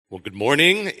Well, good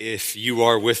morning. If you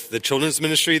are with the children's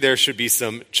ministry, there should be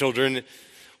some children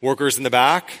workers in the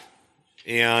back.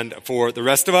 And for the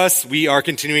rest of us, we are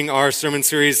continuing our sermon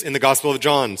series in the Gospel of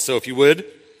John. So if you would,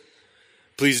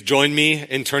 please join me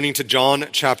in turning to John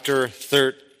chapter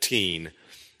 13. If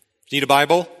you need a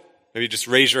Bible, maybe just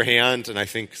raise your hand, and I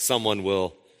think someone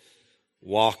will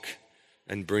walk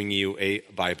and bring you a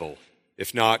Bible.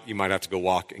 If not, you might have to go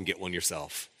walk and get one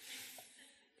yourself.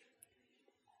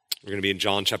 We're going to be in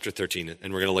John chapter 13,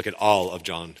 and we're going to look at all of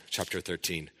John chapter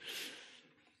 13.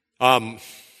 We're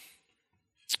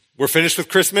finished with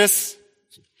Christmas.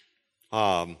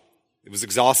 It was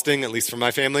exhausting, at least for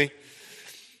my family.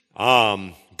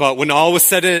 But when all was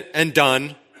said and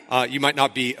done, you might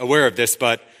not be aware of this,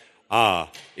 but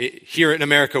here in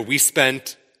America, we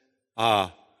spent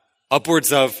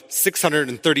upwards of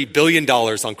 $630 billion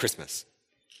on Christmas.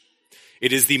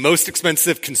 It is the most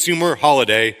expensive consumer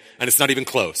holiday, and it's not even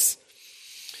close.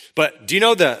 But do you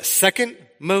know the second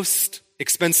most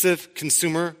expensive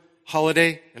consumer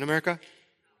holiday in America?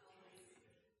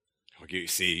 Oh, you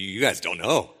see, you guys don't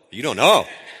know. You don't know.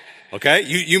 Okay?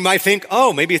 You might think,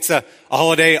 oh, maybe it's a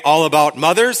holiday all about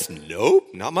mothers. Nope,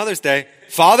 not Mother's Day.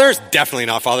 Fathers? Definitely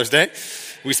not Father's Day.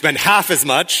 We spend half as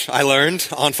much, I learned,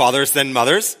 on fathers than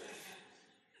mothers.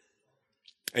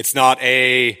 It's not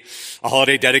a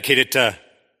holiday dedicated to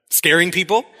scaring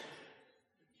people.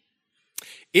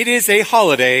 It is a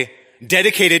holiday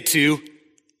dedicated to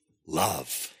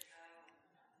love.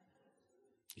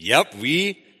 Yep,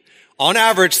 we, on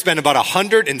average, spend about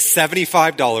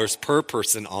 $175 per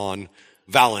person on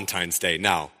Valentine's Day.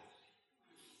 Now,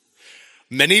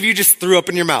 many of you just threw up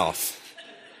in your mouth.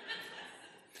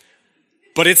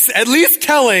 But it's at least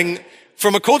telling,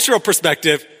 from a cultural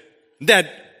perspective,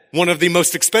 that one of the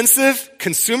most expensive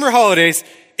consumer holidays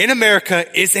in America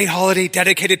is a holiday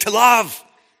dedicated to love.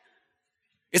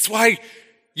 It's why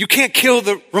you can't kill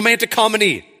the romantic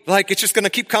comedy. Like, it's just going to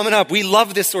keep coming up. We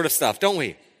love this sort of stuff, don't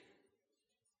we?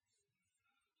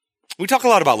 We talk a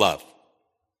lot about love.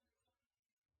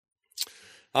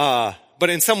 But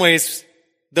in some ways,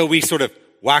 though we sort of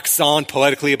wax on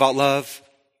poetically about love,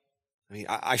 I mean,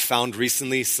 I found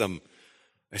recently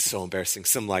it's so embarrassing,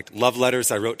 some like love letters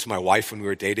I wrote to my wife when we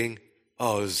were dating.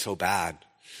 Oh, it was so bad.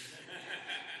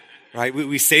 Right?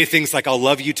 We say things like, I'll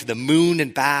love you to the moon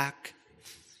and back.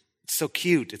 It's so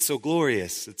cute. It's so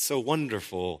glorious. It's so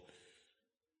wonderful.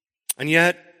 And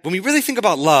yet, when we really think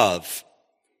about love,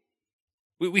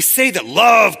 we say that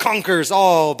love conquers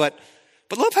all, but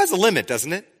love has a limit,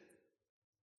 doesn't it?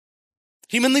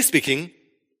 Humanly speaking,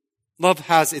 love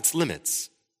has its limits.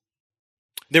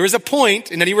 There is a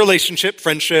point in any relationship,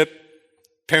 friendship,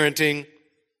 parenting,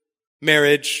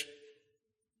 marriage,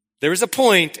 there is a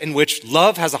point in which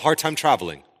love has a hard time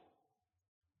traveling.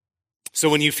 So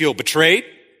when you feel betrayed,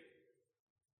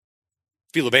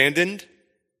 feel abandoned,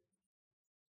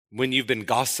 when you've been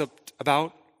gossiped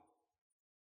about,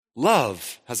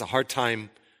 love has a hard time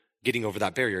getting over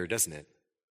that barrier, doesn't it?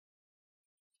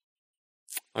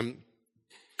 I'm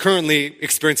currently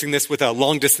experiencing this with a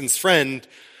long-distance friend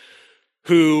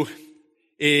who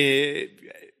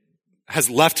has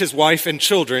left his wife and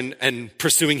children and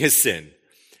pursuing his sin.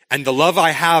 And the love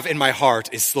I have in my heart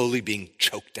is slowly being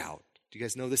choked out. Do you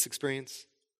guys know this experience?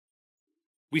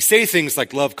 We say things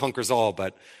like love conquers all,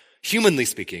 but humanly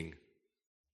speaking,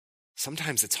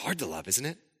 sometimes it's hard to love, isn't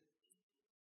it?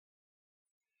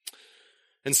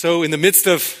 And so in the midst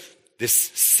of this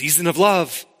season of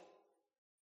love,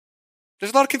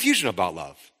 there's a lot of confusion about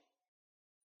love.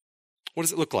 What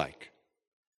does it look like?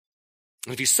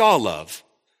 And if you saw love,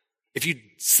 if you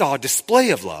saw a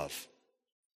display of love,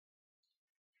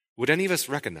 would any of us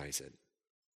recognize it?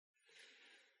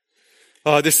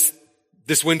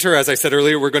 This winter, as I said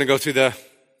earlier, we're going to go through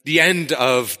the end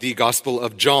of the Gospel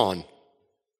of John.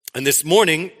 And this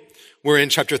morning, we're in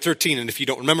chapter 13. And if you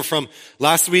don't remember from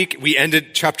last week, we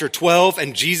ended chapter 12,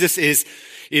 and Jesus is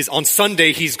on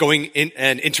Sunday, he's going in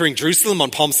and entering Jerusalem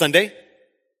on Palm Sunday.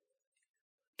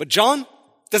 But John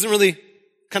doesn't really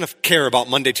kind of care about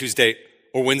Monday, Tuesday,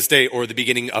 or Wednesday, or the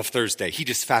beginning of Thursday. He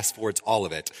just fast forwards all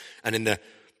of it. And in the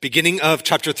beginning of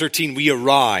chapter 13, we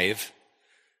arrive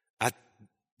at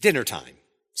dinner time,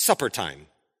 supper time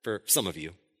for some of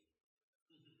you.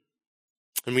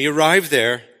 And we arrive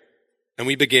there, and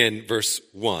we begin verse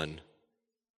 1.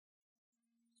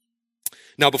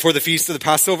 Now, before the feast of the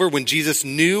Passover, when Jesus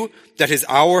knew that his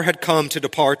hour had come to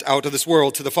depart out of this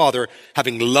world to the Father,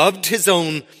 having loved his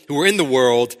own who were in the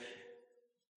world,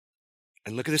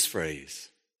 and look at this phrase,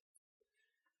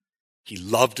 he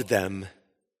loved them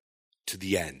to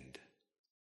the end.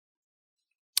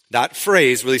 That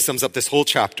phrase really sums up this whole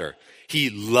chapter. He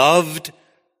loved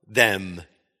them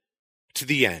to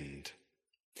the end.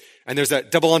 And there's a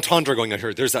double entendre going on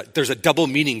here. There's a double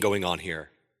meaning going on here.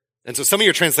 And so some of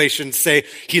your translations say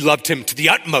he loved him to the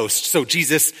utmost. So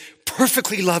Jesus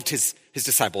perfectly loved his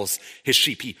disciples, his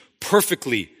sheep. He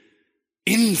perfectly,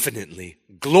 infinitely,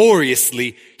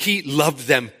 gloriously, he loved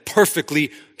them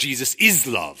perfectly. Jesus is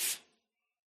love.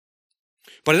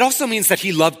 But it also means that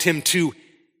he loved him to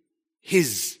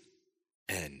his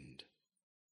end.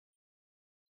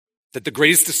 That the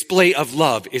greatest display of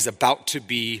love is about to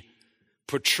be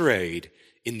portrayed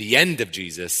in the end of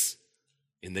Jesus,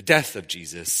 in the death of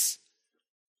Jesus,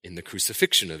 in the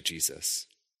crucifixion of Jesus.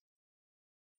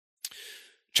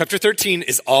 Chapter 13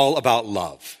 is all about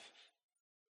love.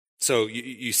 So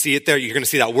you see it there. You're going to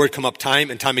see that word come up time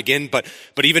and time again. But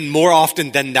even more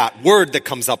often than that word that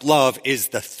comes up, love, is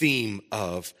the theme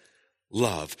of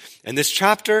love. And this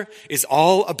chapter is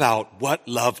all about what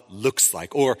love looks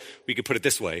like. Or we could put it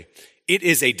this way. It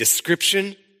is a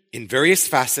description in various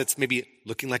facets, maybe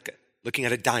looking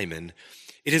at a diamond.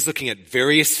 It is looking at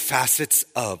various facets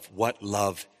of what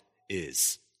love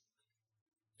is.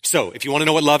 So if you want to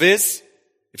know what love is,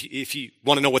 if you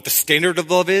want to know what the standard of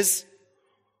love is,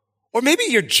 or maybe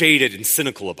you're jaded and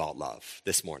cynical about love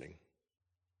this morning,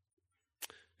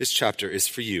 this chapter is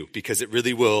for you because it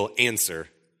really will answer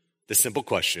the simple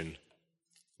question,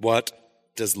 what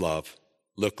does love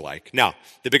look like? Now,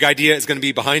 the big idea is going to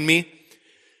be behind me.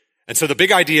 And so the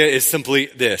big idea is simply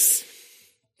this,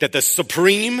 that the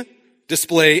supreme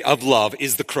display of love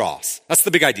is the cross. That's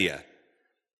the big idea.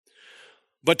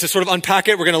 But to sort of unpack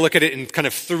it, we're going to look at it in kind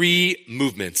of three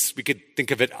movements. We could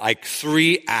think of it like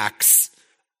three acts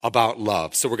about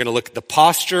love. So we're going to look at the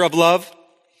posture of love,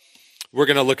 we're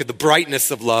going to look at the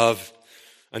brightness of love,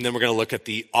 and then we're going to look at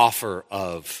the offer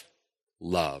of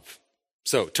love.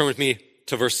 So turn with me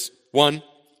to verse 1.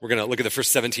 We're going to look at the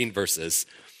first 17 verses.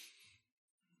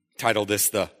 Title this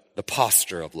the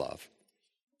posture of love.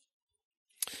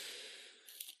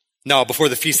 Now, before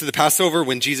the feast of the Passover,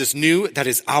 when Jesus knew that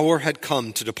his hour had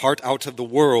come to depart out of the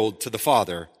world to the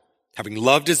Father, having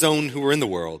loved his own who were in the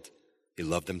world, he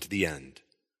loved them to the end.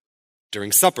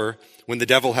 During supper, when the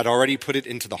devil had already put it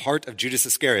into the heart of Judas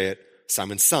Iscariot,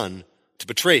 Simon's son, to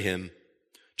betray him,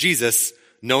 Jesus,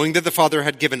 knowing that the Father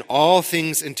had given all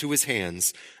things into his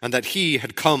hands, and that he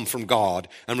had come from God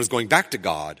and was going back to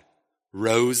God,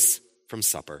 rose from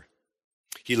supper.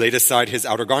 He laid aside his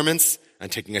outer garments,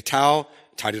 and taking a towel,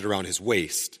 tied it around his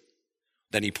waist.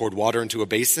 Then he poured water into a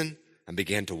basin and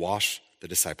began to wash the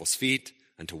disciples' feet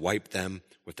and to wipe them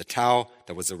with the towel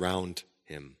that was around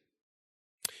him.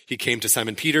 He came to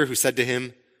Simon Peter, who said to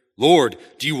him, "Lord,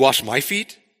 do you wash my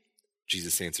feet?"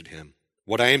 Jesus answered him,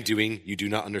 "What I am doing you do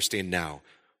not understand now,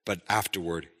 but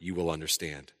afterward you will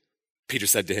understand." Peter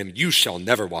said to him, "You shall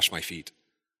never wash my feet."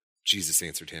 Jesus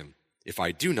answered him, "If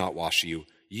I do not wash you,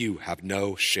 you have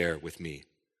no share with me."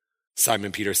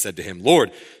 Simon Peter said to him,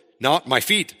 "Lord, not my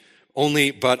feet only,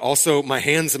 but also my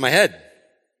hands and my head."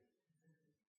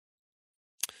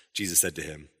 Jesus said to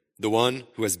him, "The one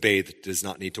who has bathed does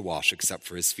not need to wash except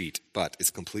for his feet, but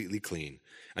is completely clean.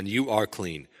 And you are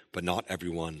clean, but not every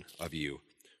one of you."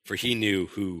 For he knew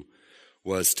who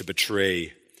was to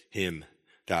betray him.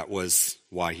 That was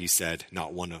why he said,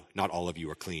 not all of you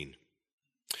are clean.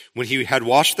 When he had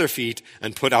washed their feet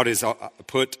and put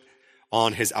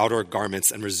on his outer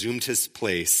garments and resumed his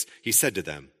place, he said to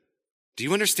them, "Do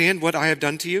you understand what I have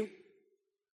done to you?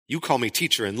 You call me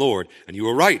teacher and Lord, and you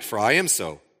are right, for I am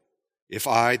so. If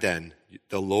I then,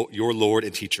 your Lord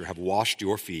and teacher, have washed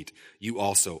your feet, you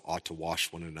also ought to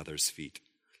wash one another's feet.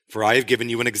 For I have given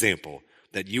you an example,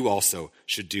 that you also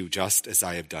should do just as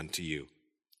I have done to you.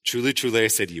 Truly, truly, I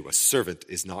say to you, a servant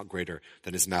is not greater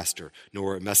than his master,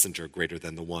 nor a messenger greater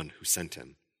than the one who sent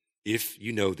him. If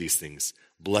you know these things,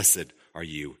 blessed are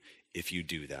you if you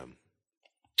do them."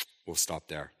 We'll stop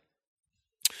there.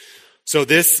 So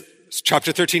this,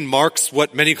 chapter 13, marks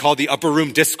what many call the upper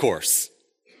room discourse.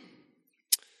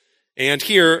 And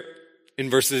here in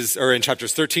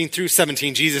chapters 13 through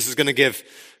 17, Jesus is going to give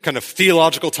kind of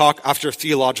theological talk after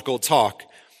theological talk.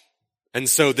 And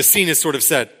so the scene is sort of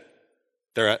set.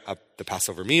 They're at the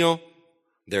Passover meal.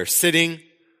 They're sitting.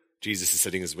 Jesus is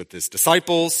sitting with his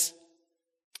disciples.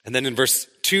 And then in verse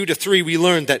 2 to 3, we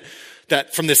learn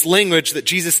that from this language that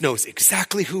Jesus knows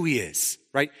exactly who he is,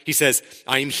 right? He says,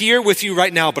 "I am here with you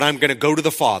right now, but I'm going to go to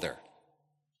the Father."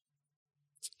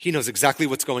 He knows exactly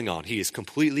what's going on. He is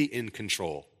completely in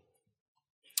control.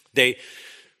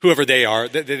 Whoever they are,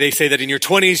 they say that in your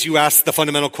 20s, you ask the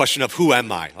fundamental question of who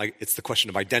am I? Like it's the question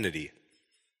of identity.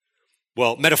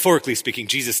 Well, metaphorically speaking,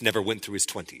 Jesus never went through his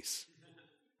 20s,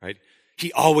 right?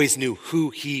 He always knew who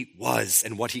he was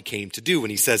and what he came to do.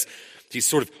 And he says, he's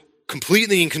sort of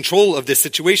completely in control of this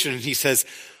situation. And he says,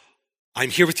 I'm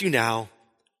here with you now,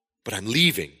 but I'm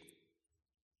leaving.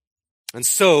 And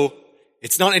so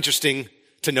it's not interesting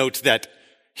to note that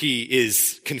he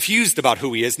is confused about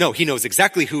who he is. No, he knows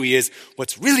exactly who he is.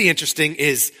 What's really interesting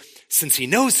is, since he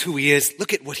knows who he is,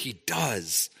 look at what he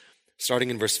does. Starting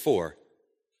in verse 4.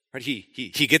 Right?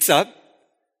 He gets up,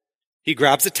 he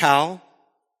grabs a towel,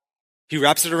 he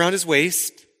wraps it around his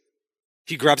waist,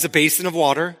 he grabs a basin of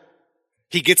water,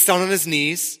 he gets down on his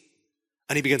knees,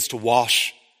 and he begins to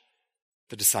wash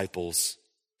the disciples'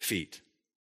 feet.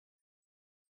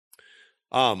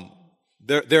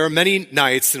 There are many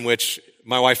nights in which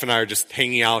my wife and I are just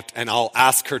hanging out, and I'll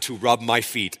ask her to rub my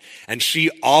feet. And she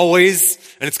always,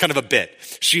 and it's kind of a bit,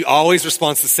 she always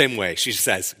responds the same way. She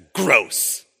says,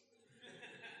 gross.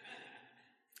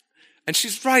 And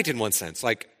she's right in one sense.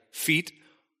 Like, feet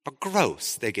are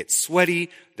gross. They get sweaty,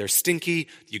 they're stinky,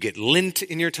 you get lint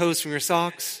in your toes from your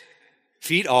socks.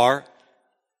 Feet are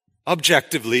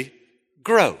objectively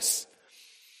gross.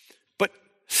 But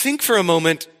think for a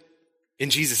moment in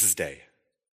Jesus' day,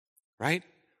 right?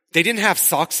 They didn't have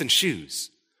socks and shoes.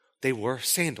 They wore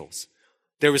sandals.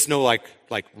 There was no like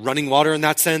running water in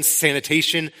that sense,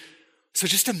 sanitation. So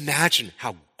just imagine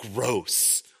how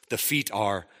gross the feet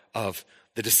are of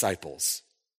the disciples.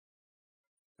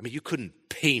 I mean, you couldn't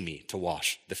pay me to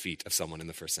wash the feet of someone in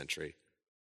the first century.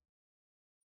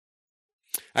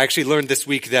 I actually learned this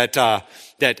week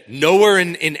that nowhere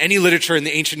in any literature in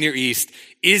the ancient Near East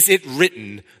is it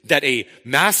written that a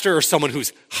master or someone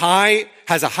who's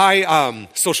has a high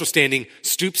social standing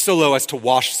stoops so low as to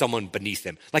wash someone beneath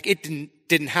him. Like, it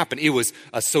didn't happen. It was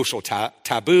a social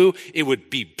taboo. It would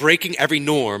be breaking every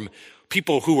norm.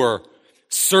 People who were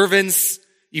servants,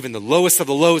 even the lowest of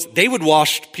the lows, they would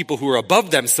wash people who were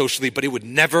above them socially, but it would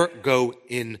never go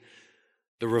in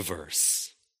the reverse.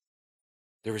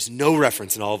 There is no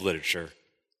reference in all of literature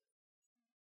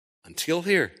until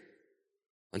here,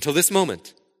 until this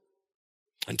moment,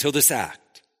 until this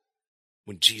act,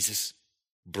 when Jesus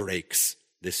breaks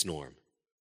this norm.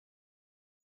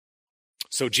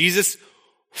 So Jesus,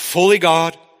 fully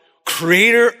God,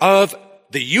 creator of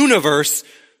the universe,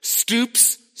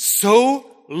 stoops so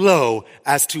low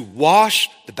as to wash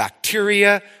the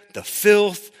bacteria, the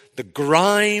filth, the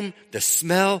grime, the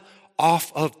smell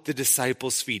off of the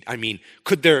disciples' feet. I mean,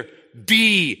 could there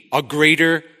be a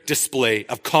greater display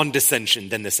of condescension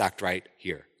than this act right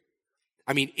here?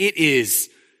 I mean, it's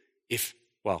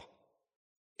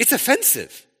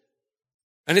offensive.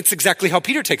 And it's exactly how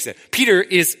Peter takes it. Peter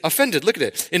is offended. Look at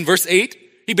it. In verse 8,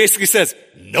 he basically says,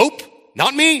 nope,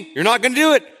 not me. You're not going to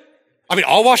do it. I mean,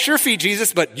 I'll wash your feet,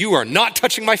 Jesus, but you are not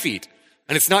touching my feet.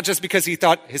 And it's not just because he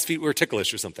thought his feet were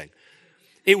ticklish or something.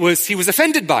 He was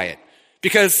offended by it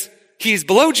because he's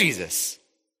below Jesus.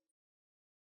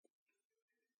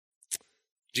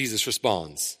 Jesus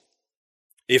responds,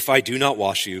 if I do not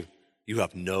wash you, you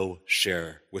have no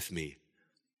share with me.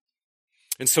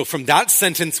 And so from that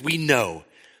sentence, we know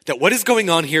that what is going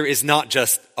on here is not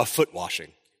just a foot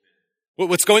washing.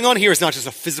 What's going on here is not just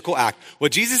a physical act.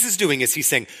 What Jesus is doing is he's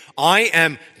saying, I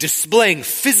am displaying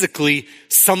physically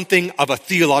something of a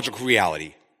theological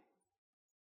reality.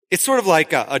 It's sort of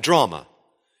like a drama.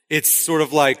 It's sort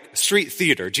of like street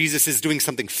theater. Jesus is doing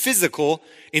something physical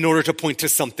in order to point to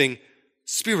something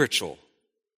spiritual.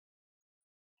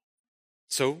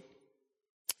 So,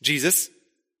 Jesus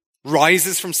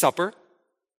rises from supper,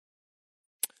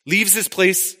 leaves his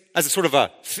place as a sort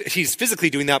of he's physically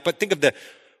doing that, but think of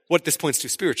what this points to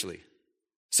spiritually.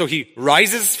 So he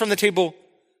rises from the table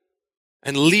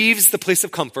and leaves the place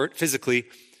of comfort physically,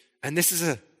 and this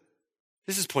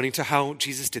is pointing to how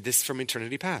Jesus did this from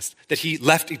eternity past. That he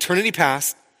left eternity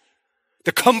past,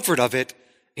 the comfort of it,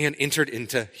 and entered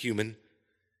into human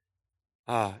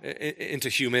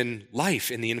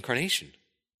life in the incarnation.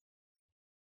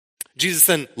 Jesus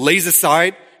then lays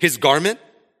aside his garment,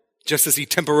 just as he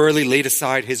temporarily laid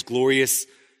aside his glorious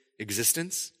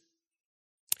existence.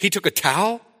 He took a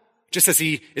towel, just as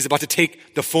he is about to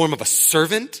take the form of a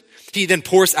servant. He then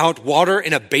pours out water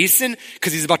in a basin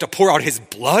because he's about to pour out his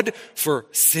blood for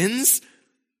sins.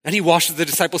 And he washes the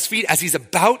disciples' feet as he's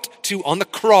about to, on the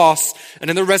cross and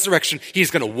in the resurrection,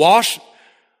 he's going to wash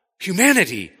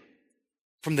humanity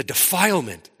from the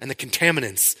defilement and the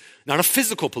contaminants, not of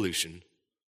physical pollution,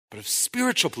 but of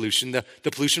spiritual pollution, the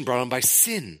pollution brought on by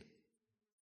sin.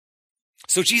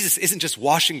 So Jesus isn't just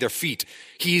washing their feet.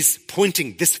 He's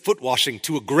pointing this foot washing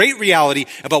to a great reality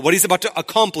about what he's about to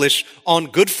accomplish on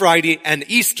Good Friday and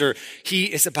Easter. He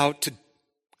is about to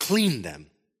clean them,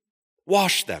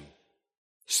 wash them,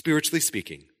 spiritually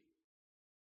speaking.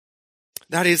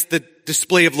 That is the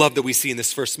display of love that we see in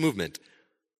this first movement.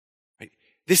 Right?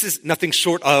 This is nothing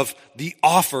short of the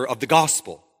offer of the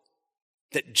gospel,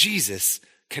 that Jesus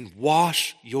can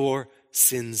wash your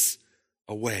sins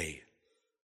away.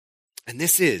 And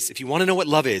this is, if you want to know what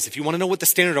love is, if you want to know what the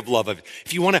standard of love is,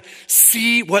 if you want to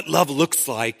see what love looks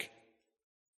like,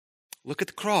 look at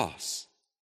the cross.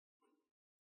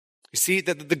 You see,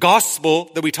 that the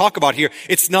gospel that we talk about here,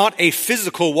 it's not a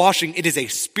physical washing, it is a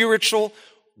spiritual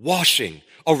washing,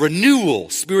 a renewal,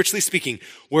 spiritually speaking,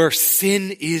 where sin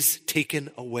is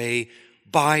taken away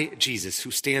by Jesus,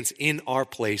 who stands in our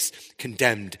place,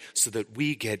 condemned, so that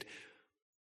we get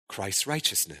Christ's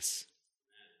righteousness.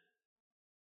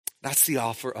 That's the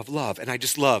offer of love. And I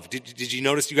just love, did you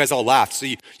notice you guys all laughed? So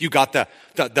you got the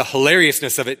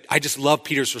hilariousness of it. I just love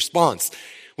Peter's response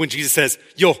when Jesus says,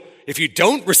 if you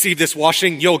don't receive this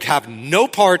washing, you'll have no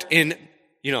part in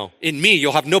me.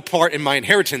 You'll have no part in my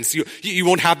inheritance. You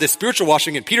won't have this spiritual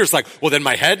washing. And Peter's like, well, then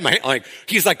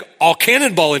he's like, I'll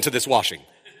cannonball into this washing.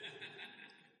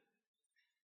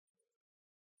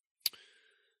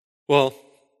 Well,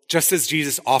 just as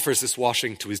Jesus offers this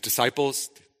washing to his disciples,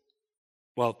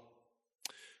 well,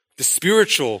 the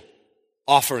spiritual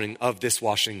offering of this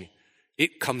washing,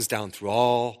 it comes down through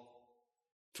all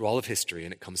of history,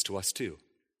 and it comes to us too.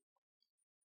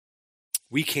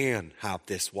 We can have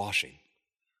this washing.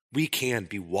 We can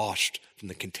be washed from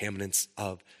the contaminants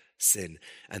of sin.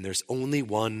 And there's only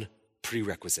one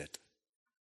prerequisite.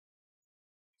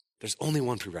 There's only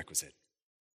one prerequisite.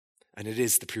 And it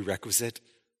is the prerequisite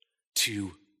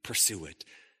to pursue it.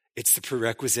 It's the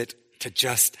prerequisite to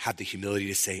just have the humility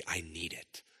to say, I need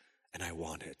it and I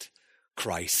want it.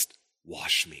 Christ,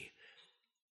 wash me.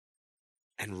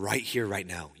 And right here, right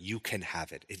now, you can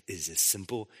have it. It is as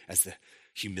simple as the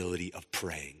humility of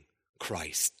praying,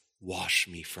 Christ, wash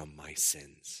me from my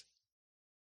sins.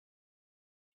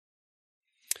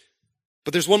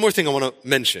 But there's one more thing I want to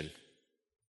mention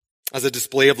as a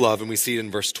display of love, and we see it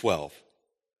in verse 12.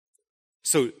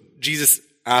 So Jesus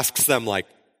asks them,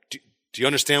 do you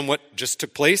understand what just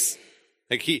took place?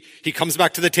 He comes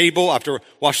back to the table after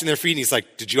washing their feet, and he's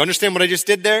like, did you understand what I just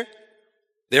did there?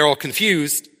 They're all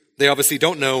confused. They obviously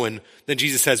don't know. And then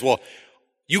Jesus says, well,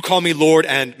 you call me Lord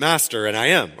and Master, and I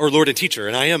am, or Lord and Teacher,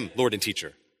 and I am Lord and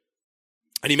Teacher.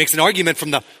 And he makes an argument from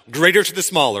the greater to the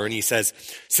smaller, and he says,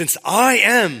 since I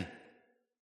am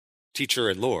Teacher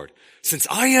and Lord, since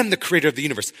I am the creator of the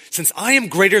universe, since I am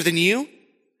greater than you,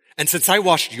 and since I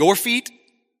washed your feet,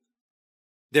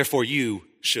 therefore you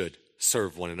should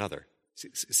serve one another.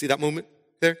 See that moment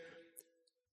there?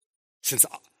 Since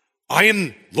I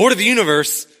am Lord of the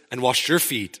universe and washed your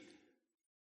feet,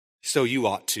 so you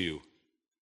ought to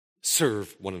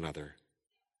serve one another.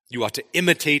 You ought to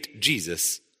imitate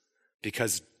Jesus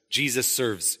because Jesus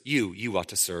serves you. You ought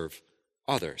to serve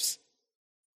others.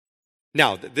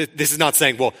 Now, this is not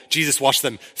saying, well, Jesus washed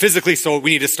them physically, so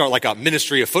we need to start like a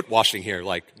ministry of foot washing here.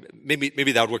 Like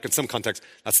maybe that would work in some context.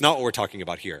 That's not what we're talking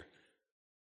about here.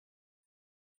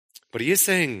 But he is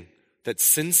saying that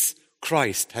since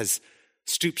Christ has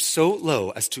stooped so low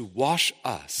as to wash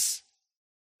us,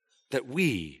 that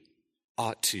we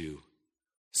ought to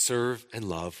serve and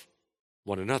love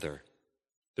one another.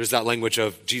 There's that language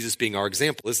of Jesus being our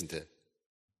example, isn't it?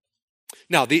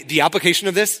 Now, the application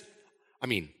of this,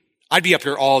 I'd be up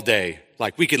here all day.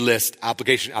 Like we could list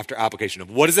application after application of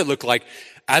what does it look like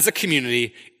as a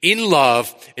community in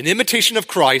love, in imitation of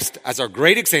Christ as our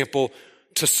great example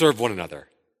to serve one another.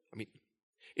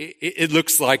 It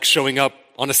looks like showing up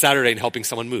on a Saturday and helping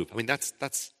someone move.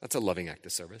 That's a loving act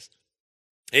of service.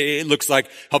 It looks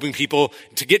like helping people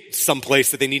to get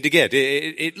someplace that they need to get.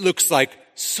 It looks like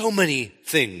so many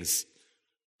things.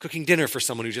 Cooking dinner for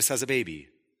someone who just has a baby.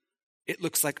 It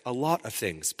looks like a lot of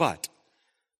things, but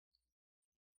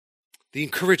the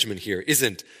encouragement here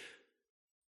isn't,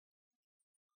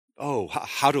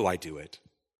 how do I do it?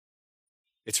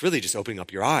 It's really just opening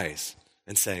up your eyes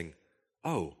and saying,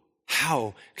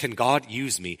 how can God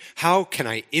use me? How can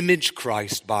I image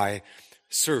Christ by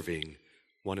serving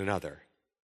one another?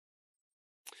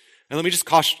 And let me just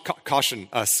caution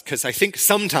us, because I think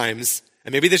sometimes,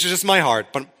 and maybe this is just my heart,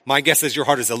 but my guess is your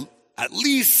heart is at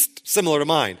least similar to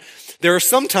mine. There are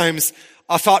sometimes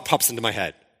a thought pops into my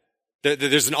head.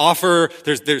 There's an offer,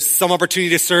 there's some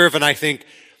opportunity to serve, and I think,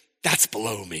 that's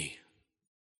below me.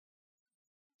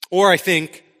 Or I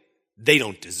think, they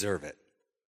don't deserve it.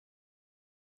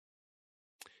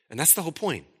 And that's the whole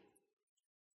point.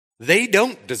 They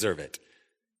don't deserve it.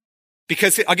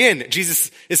 Because again,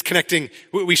 Jesus is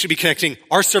we should be connecting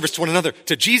our service to one another,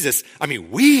 to Jesus.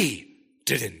 We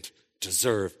didn't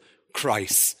deserve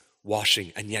Christ's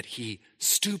washing, and yet he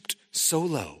stooped so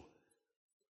low.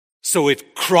 So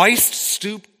if Christ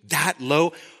stooped that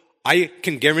low, I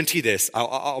can guarantee this.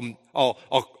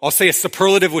 I'll say a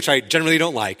superlative, which I generally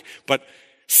don't like, but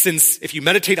since if you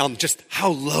meditate on just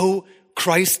how low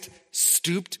Christ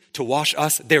stooped to wash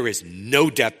us, there is no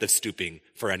depth of stooping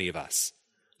for any of us.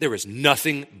 There is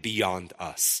nothing beyond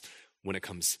us when it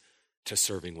comes to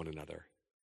serving one another.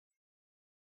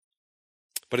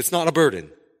 But it's not a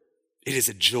burden. It is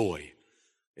a joy.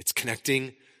 It's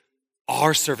connecting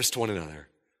our service to one another,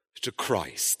 to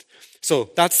Christ. So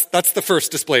that's the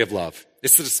first display of love.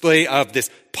 It's the display of this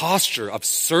posture of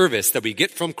service that we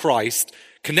get from Christ,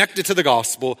 connected to the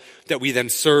gospel, that we then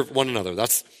serve one another.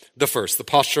 That's the first, the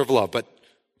posture of love. But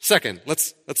second,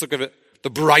 let's look at it, the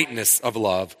brightness of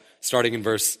love, starting in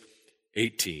verse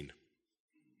 18.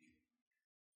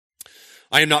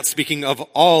 I am not speaking of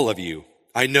all of you.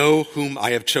 I know whom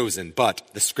I have chosen, but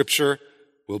the scripture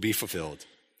will be fulfilled.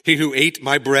 He who ate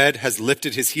my bread has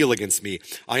lifted his heel against me.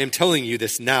 I am telling you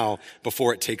this now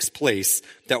before it takes place,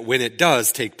 that when it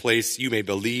does take place, you may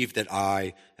believe that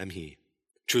I am he.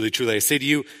 Truly, truly, I say to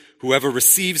you, whoever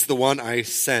receives the one I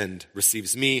send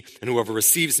receives me, and whoever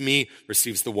receives me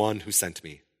receives the one who sent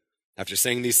me. After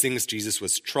saying these things, Jesus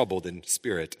was troubled in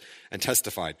spirit and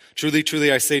testified, truly,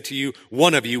 truly, I say to you,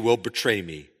 one of you will betray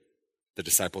me. The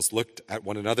disciples looked at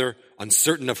one another,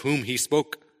 uncertain of whom he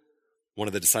spoke. One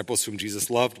of the disciples whom Jesus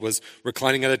loved was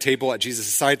reclining at a table at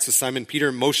Jesus' side, so Simon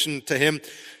Peter motioned to him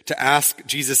to ask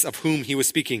Jesus of whom he was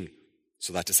speaking.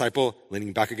 So that disciple,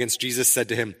 leaning back against Jesus, said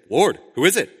to him, Lord, who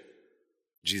is it?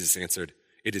 Jesus answered,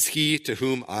 it is he to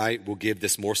whom I will give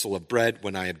this morsel of bread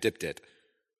when I have dipped it.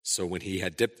 So when he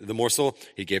had dipped the morsel,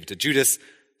 he gave it to Judas,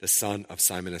 the son of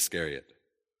Simon Iscariot.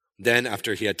 Then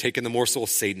after he had taken the morsel,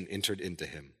 Satan entered into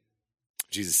him.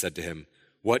 Jesus said to him,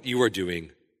 what you are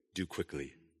doing, do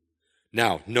quickly.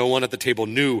 Now, no one at the table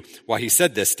knew why he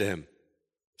said this to him.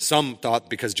 Some thought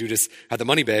because Judas had the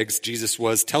money bags, Jesus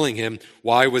was telling him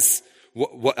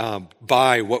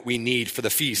buy what we need for the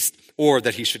feast, or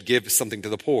that he should give something to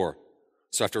the poor.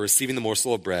 So after receiving the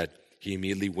morsel of bread, he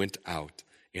immediately went out,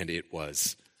 and it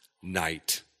was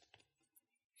night.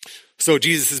 So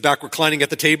Jesus is back reclining at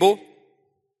the table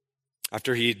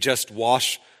after he just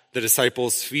washed the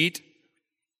disciples' feet,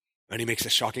 and he makes a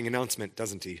shocking announcement,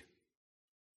 doesn't he?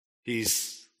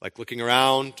 He's like looking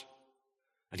around,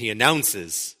 and he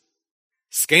announces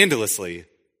scandalously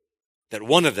that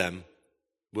one of them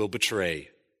will betray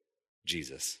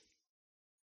Jesus.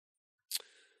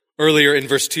 Earlier in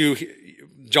verse 2,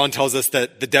 John tells us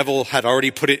that the devil had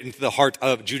already put it into the heart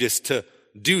of Judas to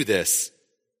do this.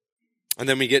 And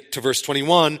then we get to verse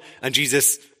 21, and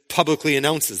Jesus publicly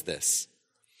announces this.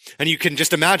 And you can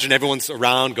just imagine everyone's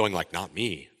around going like, not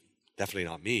me, definitely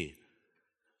not me.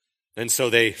 And so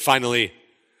they finally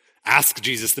ask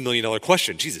Jesus the $1,000,000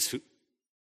 question. Jesus,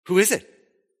 who is it?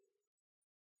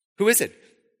 Who is it?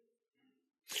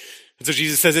 And so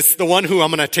Jesus says, it's the one who I'm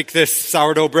going to take this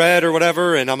sourdough bread or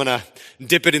whatever, and I'm going to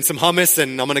dip it in some hummus,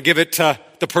 and I'm going to give it to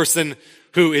the person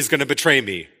who is going to betray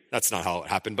me. That's not how it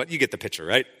happened, but you get the picture,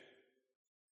 right?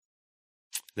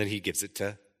 Then he gives it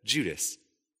to Judas.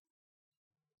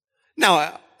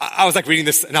 Now, I was like reading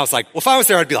this, and I was like, well, if I was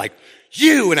there, I'd be like,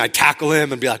 you, and I'd tackle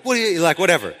him and be like, what are you, like,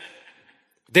 whatever.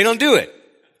 They don't do it.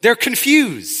 They're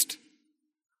confused.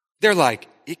 They're like,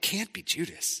 it can't be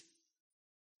Judas.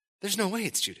 There's no way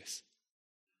it's Judas.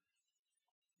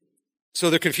 So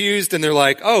they're confused, and they're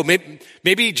like, oh,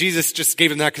 maybe Jesus just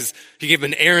gave him that because he gave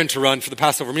him an errand to run for the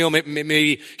Passover meal.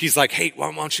 Maybe he's like, hey,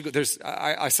 why don't you go?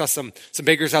 I saw some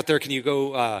bakers out there. Can you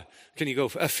go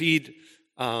feed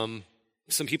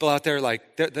some people out there?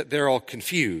 Like, they're all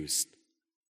confused.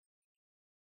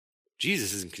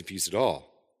 Jesus isn't confused at all.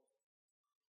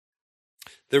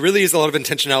 There really is a lot of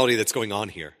intentionality that's going on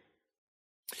here.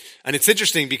 And it's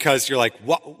interesting because you're like,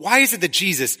 why is it that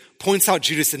Jesus points out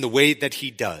Judas in the way that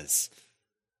he does?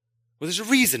 Well, there's a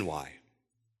reason why.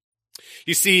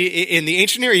 You see, in the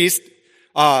ancient Near East,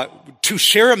 to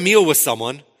share a meal with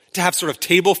someone, to have sort of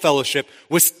table fellowship,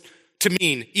 was to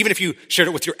mean, even if you shared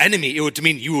it with your enemy, it would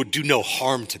mean you would do no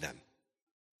harm to them.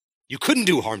 You couldn't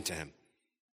do harm to him.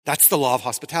 That's the law of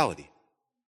hospitality.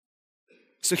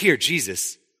 So here,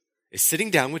 Jesus is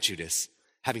sitting down with Judas,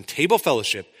 having table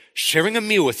fellowship, sharing a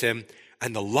meal with him,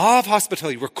 and the law of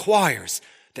hospitality requires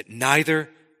that neither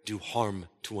do harm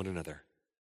to one another.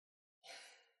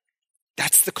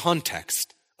 That's the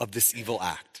context of this evil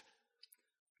act.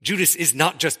 Judas is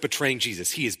not just betraying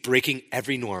Jesus. He is breaking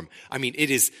every norm. I mean,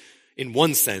 it is, in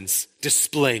one sense,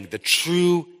 displaying the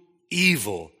true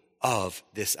evil of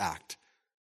this act.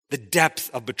 The depth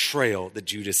of betrayal that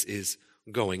Judas is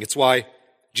going. It's why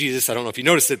Jesus, I don't know if you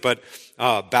noticed it, but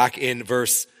back in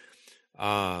verse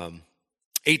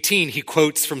 18, he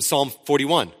quotes from Psalm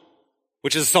 41.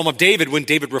 which is a Psalm of David when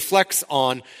David reflects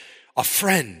on a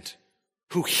friend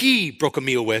who he broke a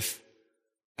meal with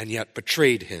and yet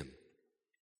betrayed him.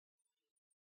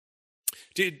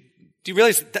 Do you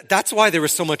realize that's why there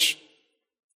was so much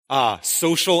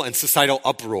social and societal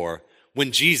uproar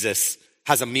when Jesus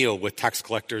has a meal with tax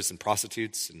collectors and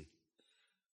prostitutes? And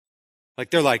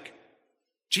they're like,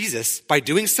 Jesus, by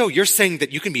doing so, you're saying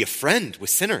that you can be a friend with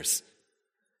sinners.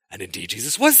 And indeed,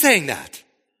 Jesus was saying that.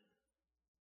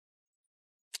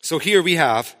 So here we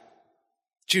have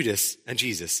Judas and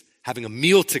Jesus having a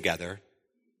meal together,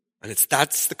 and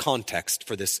that's the context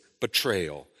for this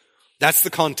betrayal. That's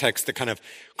the context that kind of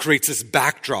creates this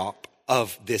backdrop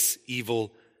of this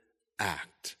evil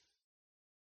act.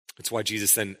 That's why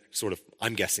Jesus then sort of,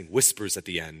 I'm guessing, whispers at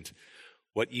the end,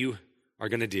 what you are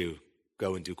going to do,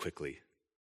 go and do quickly.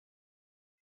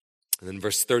 And then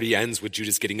verse 30 ends with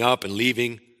Judas getting up and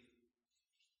leaving.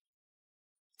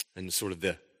 And sort of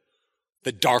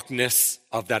the darkness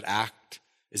of that act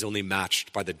is only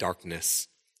matched by the darkness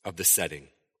of the setting.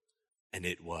 And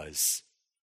it was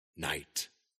night.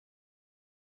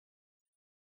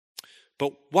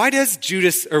 But why does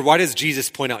Jesus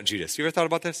point out Judas? You ever thought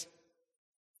about this?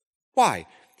 Why?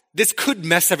 This could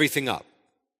mess everything up.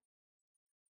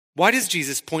 Why does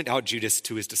Jesus point out Judas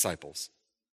to his disciples?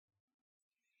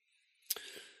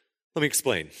 Let me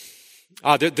explain.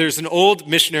 There's an old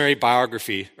missionary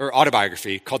biography or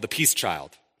autobiography called The Peace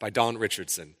Child by Don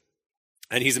Richardson.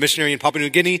 And he's a missionary in Papua New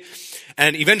Guinea.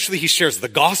 And eventually he shares the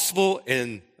gospel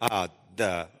in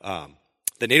the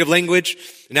native language.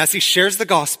 And as he shares the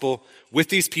gospel with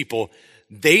these people,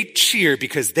 they cheer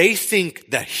because they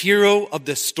think the hero of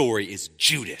the story is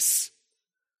Judas.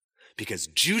 Because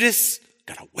Judas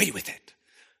got away with it.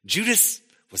 Judas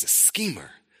was a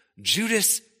schemer.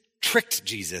 Judas tricked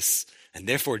Jesus, and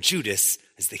therefore Judas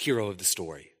is the hero of the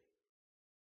story.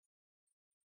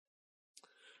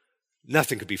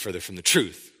 Nothing could be further from the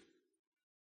truth.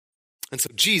 And so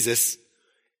Jesus,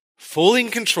 fully in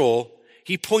control,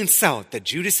 he points out that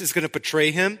Judas is going to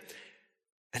betray him,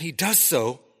 and he does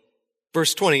so.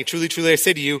 Verse 20, truly, truly, I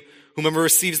say to you, whomever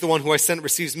receives the one who I sent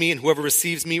receives me, and whoever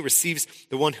receives me receives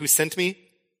the one who sent me.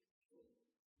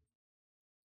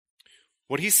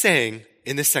 What he's saying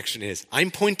in this section is,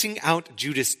 I'm pointing out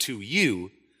Judas to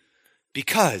you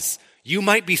because you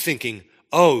might be thinking,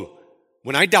 oh,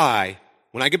 when I die,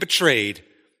 when I get betrayed,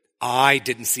 I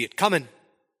didn't see it coming.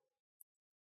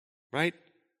 Right?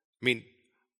 I mean,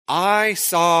 I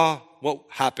saw what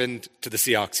happened to the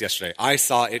Seahawks yesterday. I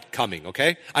saw it coming,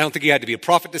 okay? I don't think you had to be a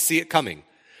prophet to see it coming.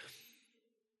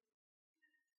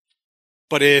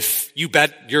 But if you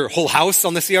bet your whole house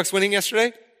on the Seahawks winning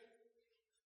yesterday,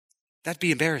 that'd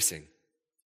be embarrassing.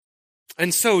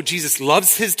 And so Jesus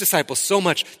loves his disciples so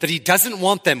much that he doesn't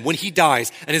want them, when he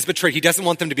dies and is betrayed, he doesn't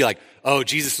want them to be like, oh,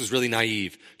 Jesus was really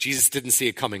naive. Jesus didn't see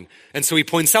it coming. And so he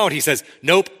points out, he says,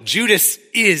 nope, Judas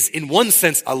is in one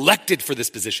sense elected for this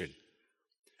position,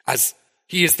 as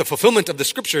he is the fulfillment of the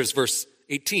scriptures, verse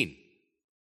 18.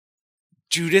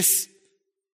 Judas,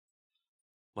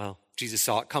 well, Jesus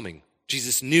saw it coming.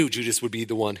 Jesus knew Judas would be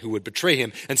the one who would betray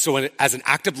him. And so as an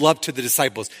act of love to the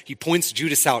disciples, he points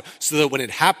Judas out so that when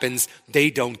it happens,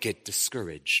 they don't get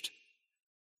discouraged.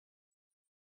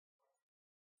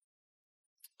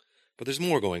 But there's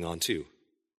more going on too.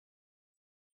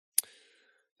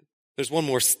 There's one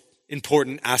more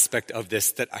important aspect of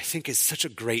this that I think is such a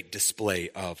great display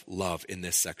of love in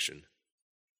this section.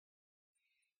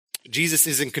 Jesus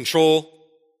is in control.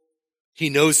 He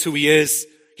knows who he is.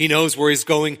 He knows where he's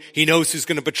going. He knows who's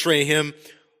going to betray him.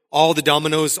 All the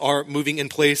dominoes are moving in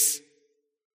place.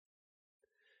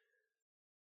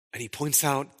 And he points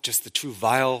out just the true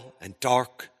vile and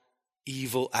dark,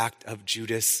 evil act of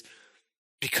Judas,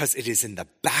 because it is in the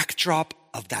backdrop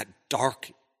of that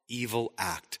dark, evil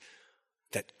act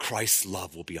that Christ's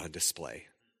love will be on display.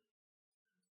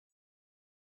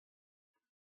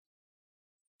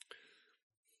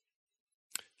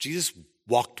 Jesus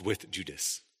walked with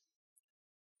Judas.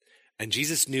 And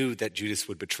Jesus knew that Judas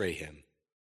would betray him.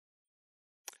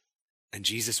 And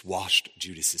Jesus washed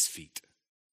Judas's feet.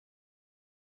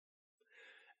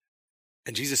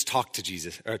 And Jesus talked to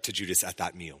Judas at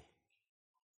that meal.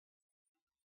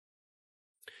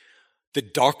 The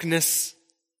darkness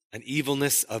and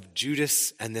evilness of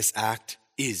Judas and this act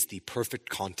is the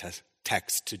perfect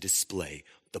context to display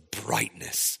the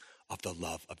brightness of the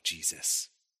love of Jesus.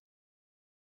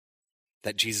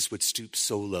 That Jesus would stoop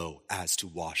so low as to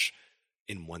wash,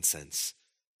 in one sense,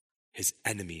 his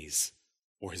enemies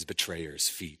or his betrayers'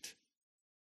 feet.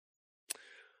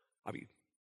 I mean,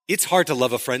 it's hard to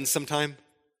love a friend sometime,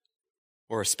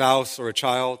 or a spouse or a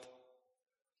child.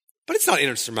 But it's not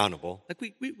insurmountable.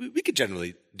 Like we could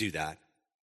generally do that.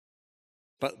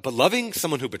 But loving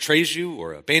someone who betrays you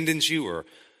or abandons you or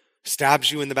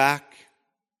stabs you in the back,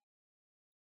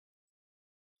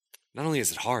 not only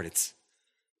is it hard, it's,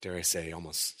 dare I say,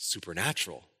 almost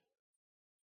supernatural.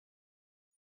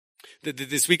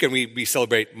 This weekend we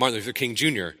celebrate Martin Luther King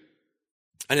Jr.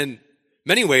 And in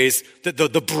many ways,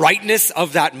 the brightness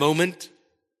of that moment,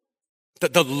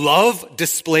 the love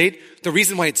displayed, the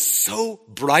reason why it's so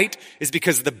bright is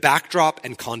because of the backdrop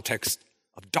and context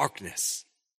of darkness.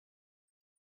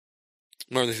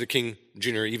 Martin Luther King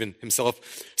Jr. even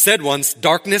himself said once,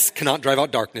 "Darkness cannot drive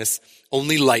out darkness.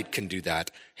 Only light can do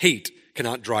that. Hate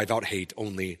cannot drive out hate.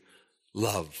 Only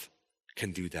love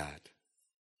can do that."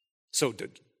 So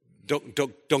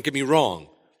don't get me wrong.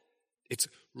 It's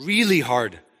really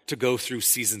hard to go through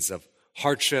seasons of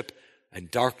hardship and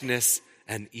darkness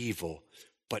and evil.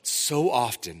 But so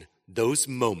often, those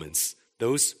moments,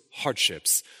 those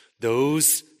hardships,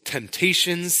 those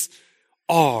temptations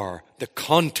are the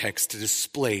context to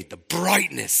display the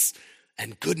brightness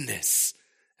and goodness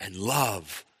and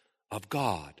love of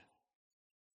God.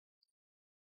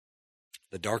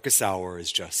 The darkest hour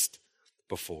is just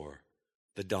before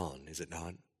the dawn, is it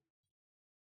not?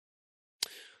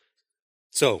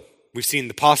 So, we've seen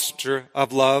the posture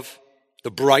of love,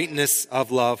 the brightness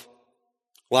of love.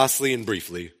 Lastly and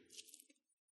briefly,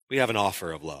 we have an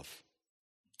offer of love.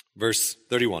 Verse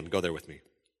 31, go there with me.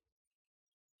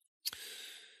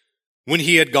 When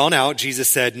he had gone out, Jesus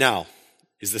said, "Now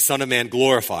is the Son of Man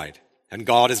glorified, and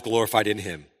God is glorified in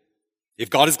him. If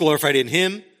God is glorified in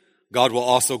him, God will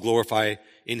also glorify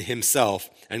in himself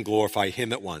and glorify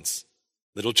him at once.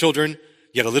 Little children,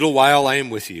 yet a little while I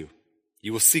am with you.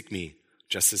 You will seek me,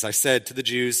 just as I said to the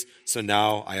Jews, so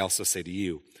now I also say to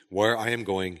you, where I am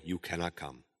going, you cannot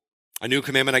come. A new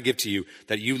commandment I give to you,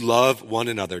 that you love one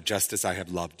another just as I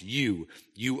have loved you.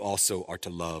 You also are to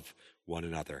love one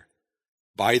another.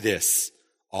 By this,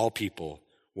 all people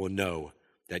will know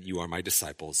that you are my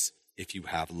disciples if you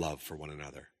have love for one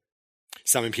another."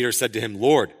 Simon Peter said to him,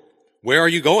 "Lord, where are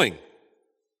you going?"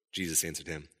 Jesus answered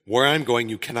him, "Where I am going,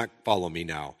 you cannot follow me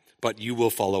now, but you will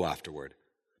follow afterward."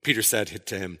 Peter said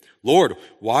to him, "Lord,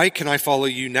 why can't I follow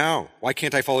you now?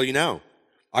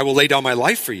 I will lay down my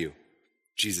life for you."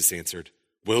 Jesus answered,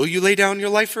 "Will you lay down your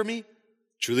life for me?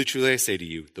 Truly, truly, I say to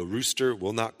you, the rooster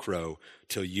will not crow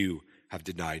till you have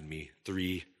denied me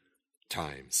 3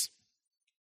 times.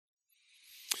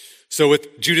 So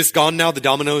with Judas gone now, the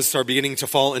dominoes are beginning to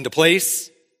fall into place.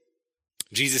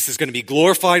 Jesus is going to be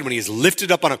glorified when he is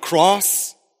lifted up on a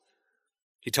cross.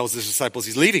 He tells his disciples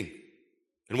he's leaving.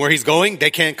 And where he's going,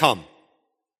 they can't come.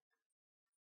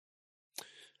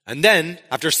 And then,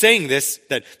 after saying this,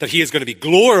 that he is going to be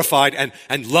glorified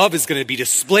and love is going to be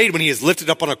displayed when he is lifted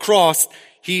up on a cross,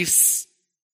 he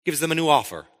gives them a new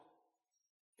offer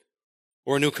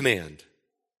or a new command.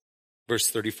 Verse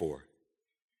 34.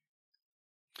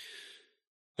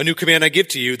 "A new command I give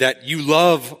to you, that you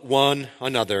love one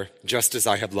another just as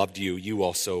I have loved you. You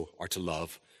also are to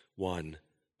love one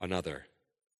another."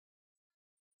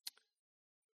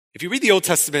 If you read the Old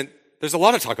Testament, there's a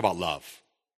lot of talk about love.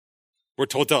 We're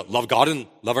told to love God and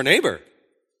love our neighbor.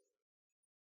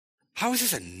 How is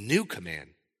this a new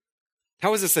command?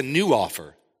 How is this a new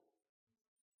offer?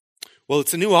 Well,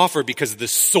 it's a new offer because of the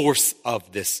source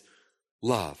of this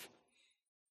love.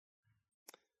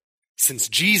 Since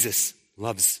Jesus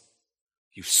loves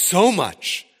you so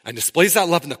much and displays that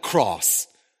love in the cross,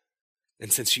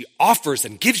 and since he offers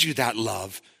and gives you that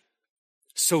love,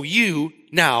 so you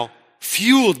now,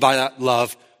 fueled by that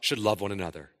love, should love one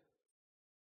another.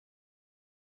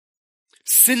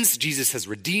 Since Jesus has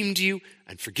redeemed you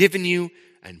and forgiven you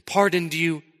and pardoned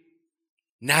you,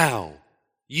 now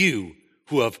you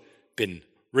who have been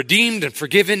redeemed and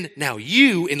forgiven, now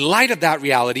you, in light of that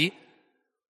reality,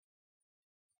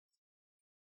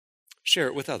 share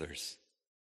it with others.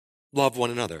 Love one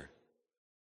another.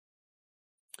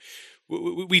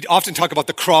 We often talk about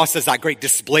the cross as that great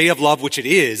display of love, which it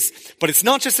is, but it's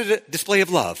not just a display of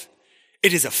love.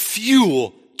 It is a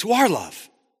fuel to our love.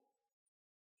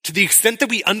 To the extent that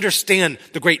we understand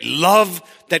the great love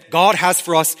that God has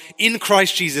for us in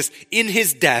Christ Jesus, in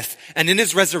his death and in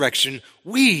his resurrection,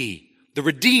 we, the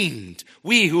redeemed,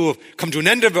 we who have come to an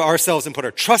end of ourselves and put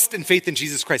our trust and faith in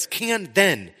Jesus Christ, can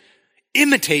then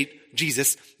imitate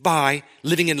Jesus by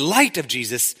living in light of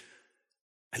Jesus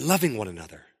and loving one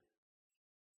another.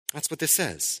 That's what this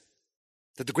says.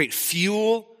 That the great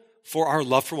fuel for our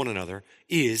love for one another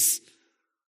is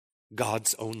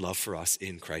God's own love for us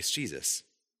in Christ Jesus.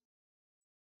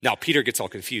 Now, Peter gets all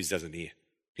confused, doesn't he?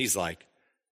 He's like,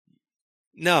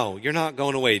 "No, you're not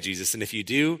going away, Jesus. And if you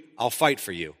do, I'll fight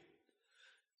for you."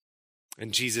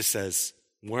 And Jesus says,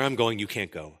 where I'm going, you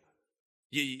can't go.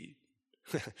 He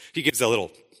gives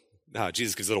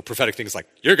Jesus gives a little prophetic things like,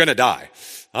 you're going to die.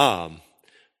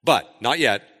 But not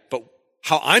yet. But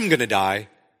how I'm going to die,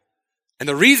 and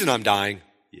the reason I'm dying,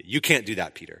 you can't do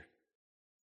that, Peter.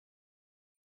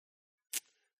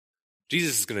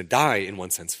 Jesus is going to die in one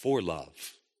sense for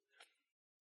love.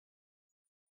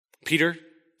 Peter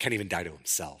can't even die to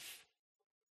himself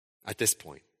at this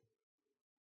point.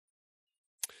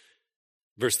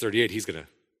 Verse 38, he's going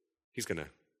to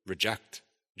reject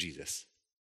Jesus.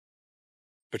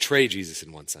 Betray Jesus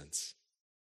in one sense.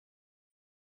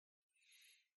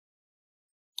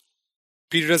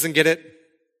 Peter doesn't get it,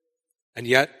 and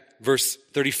yet verse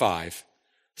 35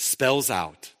 spells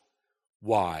out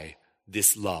why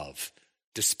this love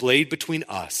displayed between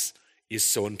us is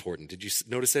so important. Did you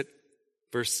notice it?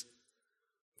 Verse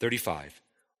 35.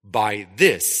 By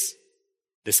this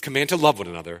command to love one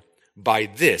another, by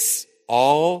this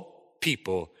all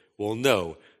people will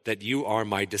know that you are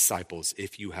my disciples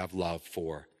if you have love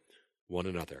for one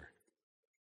another.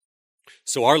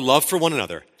 So our love for one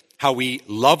another, how we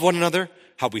love one another,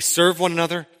 how we serve one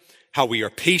another, how we are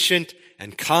patient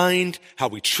and kind, how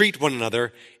we treat one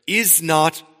another is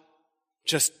not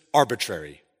just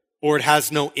arbitrary, or it has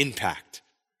no impact.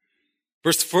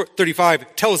 Verse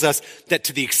 35 tells us that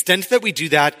to the extent that we do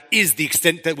that is the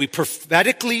extent that we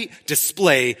prophetically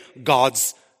display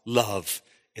God's love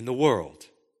in the world.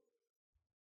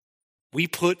 We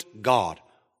put God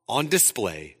on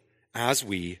display as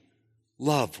we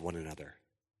love one another.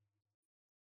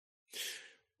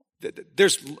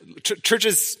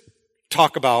 Churches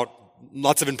talk about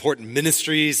lots of important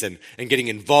ministries and getting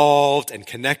involved and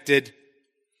connected.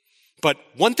 But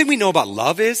one thing we know about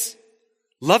love is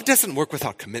love doesn't work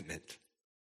without commitment.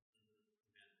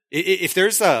 If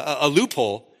there's a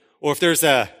loophole or if there's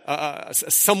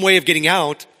some way of getting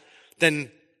out,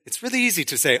 then it's really easy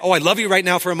to say, oh, I love you right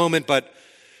now for a moment, but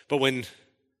when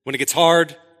it gets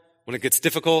hard, when it gets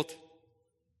difficult,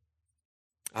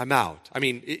 I'm out. I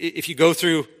mean, if you go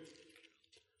through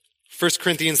 1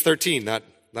 Corinthians 13, that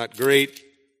great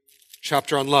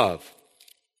chapter on love,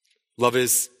 love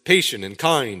is patient and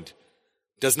kind,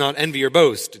 does not envy or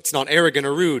boast, it's not arrogant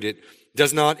or rude, it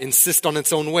does not insist on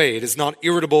its own way, it is not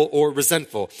irritable or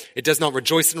resentful, it does not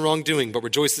rejoice in wrongdoing, but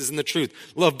rejoices in the truth.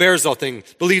 Love bears all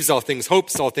things, believes all things,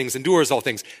 hopes all things, endures all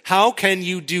things. How can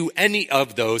you do any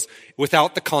of those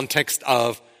without the context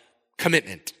of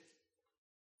commitment?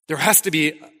 There has to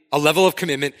be a level of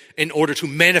commitment in order to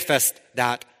manifest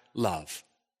that love.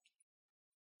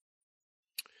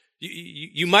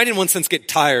 You might in one sense get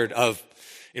tired of,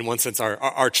 in one sense,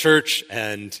 our church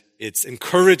and its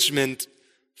encouragement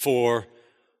for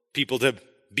people to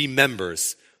be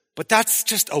members. But that's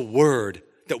just a word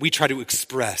that we try to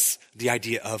express the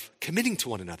idea of committing to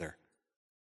one another.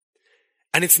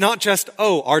 And it's not just,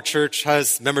 oh, our church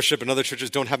has membership and other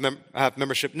churches don't have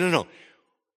membership. No.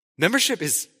 Membership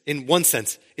is, in one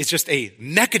sense, is just a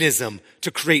mechanism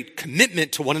to create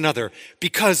commitment to one another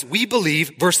because we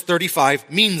believe verse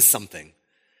 35 means something.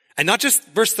 And not just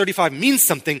verse 35 means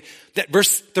something, that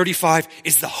verse 35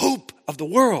 is the hope of the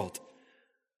world.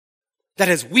 That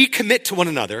as we commit to one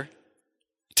another,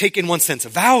 take in one sense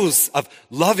vows of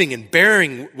loving and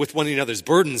bearing with one another's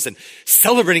burdens and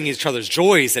celebrating each other's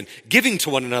joys and giving to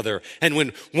one another. And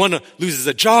when one loses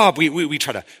a job, we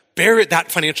try to bear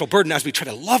that financial burden as we try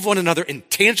to love one another in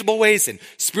tangible ways and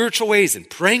spiritual ways and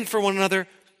praying for one another.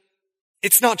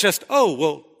 It's not just, oh,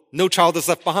 well, no child is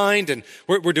left behind and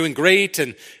we're doing great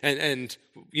and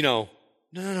you know,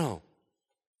 no.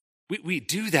 We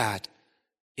do that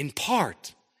in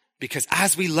part because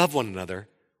as we love one another,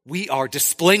 we are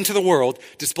displaying to the world,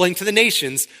 displaying to the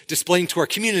nations, displaying to our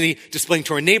community, displaying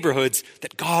to our neighborhoods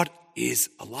that God is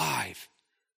alive.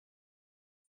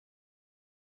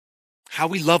 How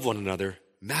we love one another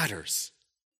matters.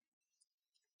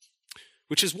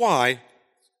 Which is why,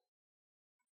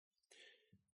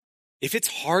 if it's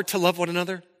hard to love one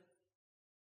another,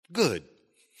 good.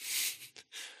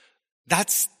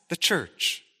 That's the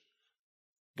church.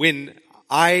 When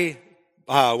a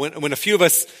few of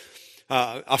us,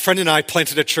 a friend and I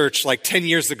planted a church like 10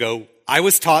 years ago, I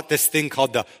was taught this thing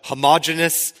called the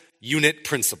homogeneous unit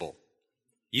principle.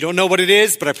 You don't know what it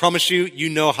is, but I promise you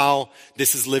know how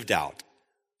this is lived out.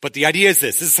 But the idea is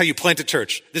this. This is how you plant a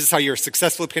church. This is how you're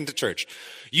successfully plant a church.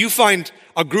 You find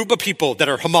a group of people that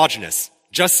are homogeneous,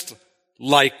 just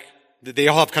like they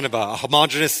all have kind of a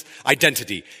homogeneous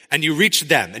identity, and you reach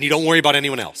them, and you don't worry about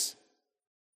anyone else.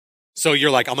 So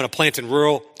you're like, I'm going to plant in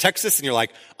rural Texas, and you're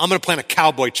like, I'm going to plant a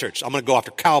cowboy church. I'm going to go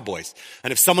after cowboys.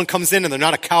 And if someone comes in and they're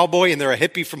not a cowboy and they're a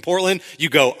hippie from Portland, you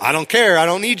go, I don't care. I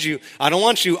don't need you. I don't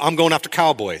want you. I'm going after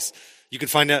cowboys. You can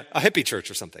find a hippie church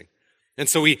or something. And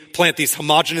so we plant these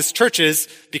homogenous churches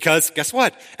because guess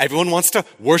what? Everyone wants to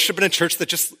worship in a church that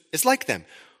just is like them,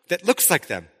 that looks like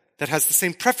them, that has the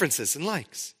same preferences and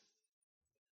likes.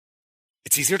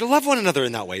 It's easier to love one another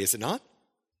in that way, is it not?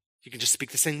 You can just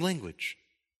speak the same language.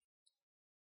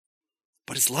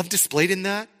 But is love displayed in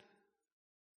that?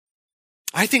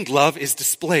 I think love is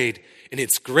displayed in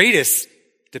its greatest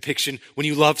depiction when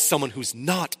you love someone who's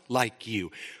not like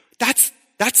you. That's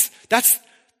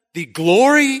the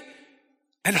glory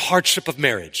and hardship of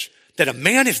marriage. That a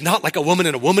man is not like a woman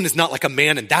and a woman is not like a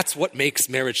man, and that's what makes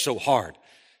marriage so hard.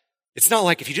 It's not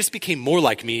like if you just became more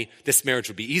like me, this marriage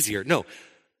would be easier. No.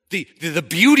 The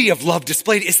beauty of love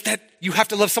displayed is that you have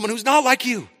to love someone who's not like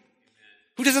you,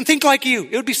 who doesn't think like you.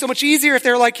 It would be so much easier if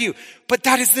they're like you. But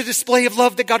that is the display of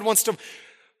love that God wants to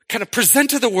kind of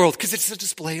present to the world because it's a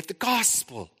display of the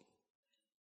gospel.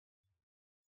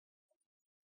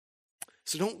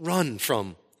 So don't run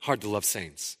from hard to love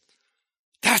saints.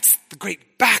 That's the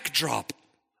great backdrop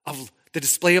of the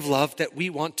display of love that we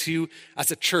want to,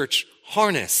 as a church,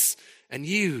 harness and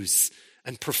use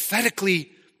and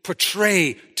prophetically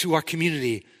portray to our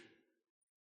community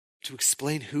to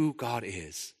explain who God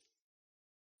is.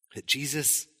 That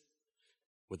Jesus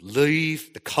would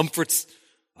leave the comforts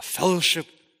of fellowship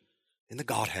in the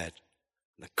Godhead,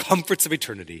 and the comforts of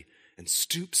eternity, and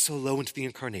stoop so low into the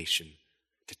incarnation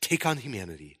to take on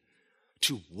humanity,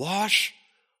 to wash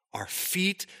our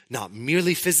feet, not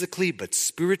merely physically, but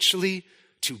spiritually,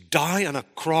 to die on a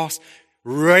cross,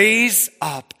 raise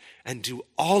up, and do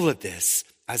all of this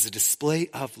as a display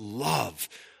of love.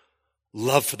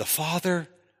 Love for the Father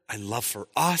and love for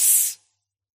us.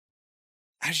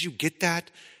 As you get that,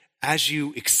 as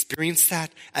you experience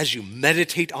that, as you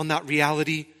meditate on that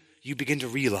reality, you begin to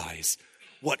realize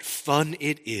what fun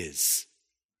it is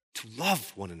to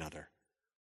love one another.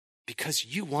 Because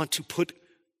you want to put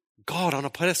God on a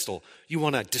pedestal. You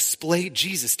want to display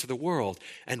Jesus to the world.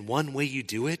 And one way you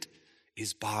do it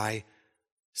is by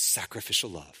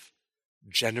sacrificial love,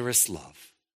 generous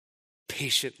love,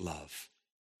 patient love,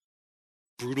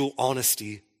 brutal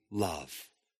honesty love.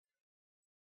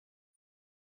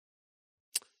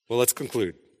 Well, let's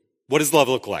conclude. What does love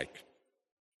look like?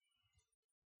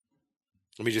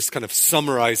 Let me just kind of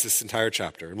summarize this entire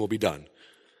chapter and we'll be done.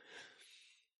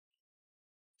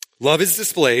 Love is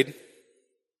displayed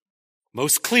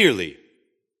most clearly,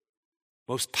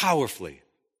 most powerfully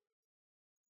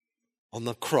on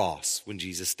the cross when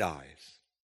Jesus dies,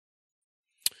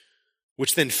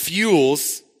 which then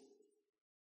fuels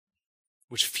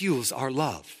our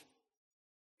love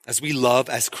as we love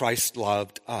as Christ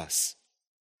loved us.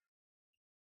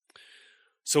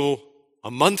 So a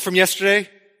month from yesterday,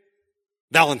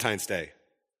 Valentine's Day.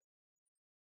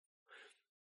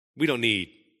 We don't need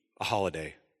a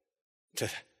holiday to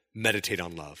meditate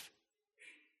on love.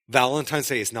 Valentine's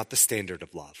Day is not the standard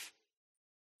of love.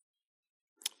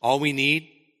 All we need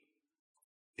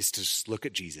is to just look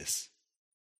at Jesus,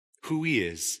 who he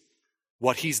is,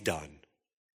 what he's done.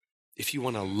 If you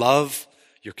want to love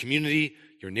your community,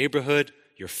 your neighborhood,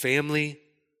 your family,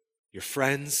 your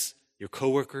friends, your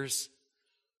coworkers,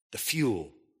 the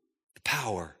fuel, the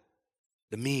power,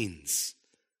 the means,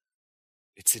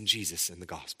 it's in Jesus and the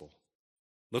gospel.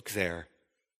 Look there,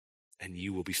 and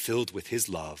you will be filled with his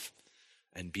love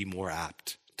and be more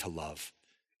apt to love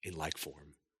in like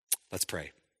form. Let's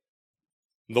pray.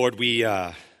 Lord, we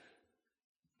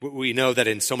know that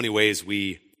in so many ways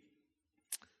we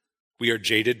are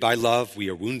jaded by love, we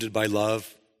are wounded by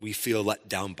love, we feel let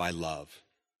down by love.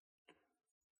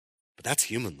 But that's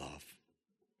human love.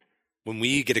 When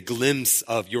we get a glimpse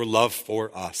of your love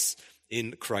for us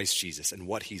in Christ Jesus and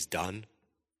what he's done,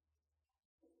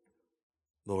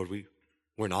 Lord,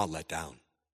 we're not let down.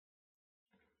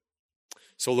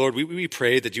 So Lord, we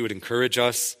pray that you would encourage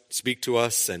us, speak to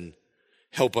us, and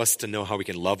help us to know how we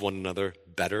can love one another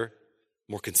better,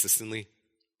 more consistently.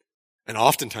 And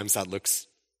oftentimes that looks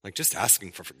like just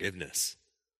asking for forgiveness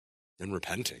and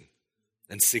repenting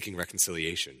and seeking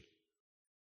reconciliation.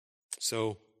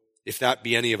 So if that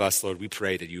be any of us, Lord, we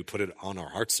pray that you would put it on our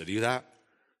hearts to do that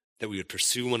we would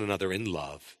pursue one another in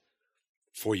love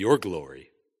for your glory,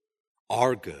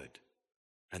 our good,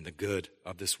 and the good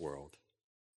of this world.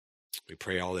 We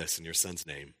pray all this in your Son's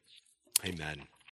name. Amen.